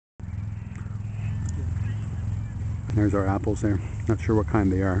There's our apples there. Not sure what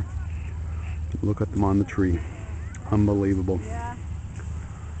kind they are. Look at them on the tree. Unbelievable. Yeah.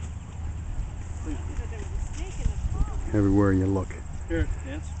 Everywhere you look. Here,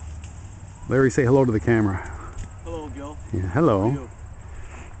 Nance. Larry, say hello to the camera. Hello, Gil. Yeah, hello.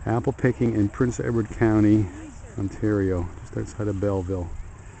 Apple picking in Prince Edward County, Ontario, just outside of Belleville.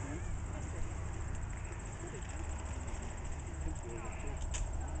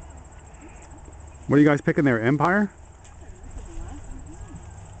 What are you guys picking there? Empire?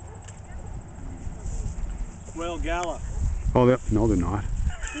 Well, Gala. Oh, no, they're not.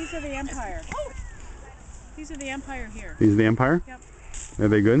 These are the Empire. These are the Empire here. These are the Empire? Yep. Are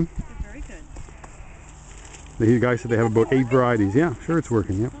they good? They're very good. The guys said they have about 8 varieties. Yeah, sure it's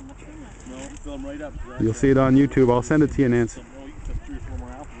working. Yep. No, fill them right up. You'll see it on YouTube. I'll send it to you, Nance. No, you can put 3 or 4 more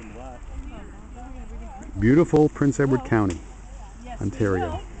apples in the last. Beautiful Prince Edward County, Yes,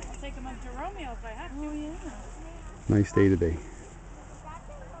 Ontario. I'll take them up to Romeo if I have to. Oh, yeah. Nice day today.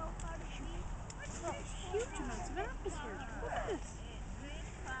 Huge amounts of apples here. Look at this.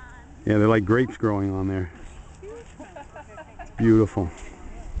 Yeah, they're like grapes growing on there. Beautiful.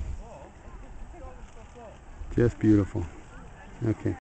 Just beautiful. Okay.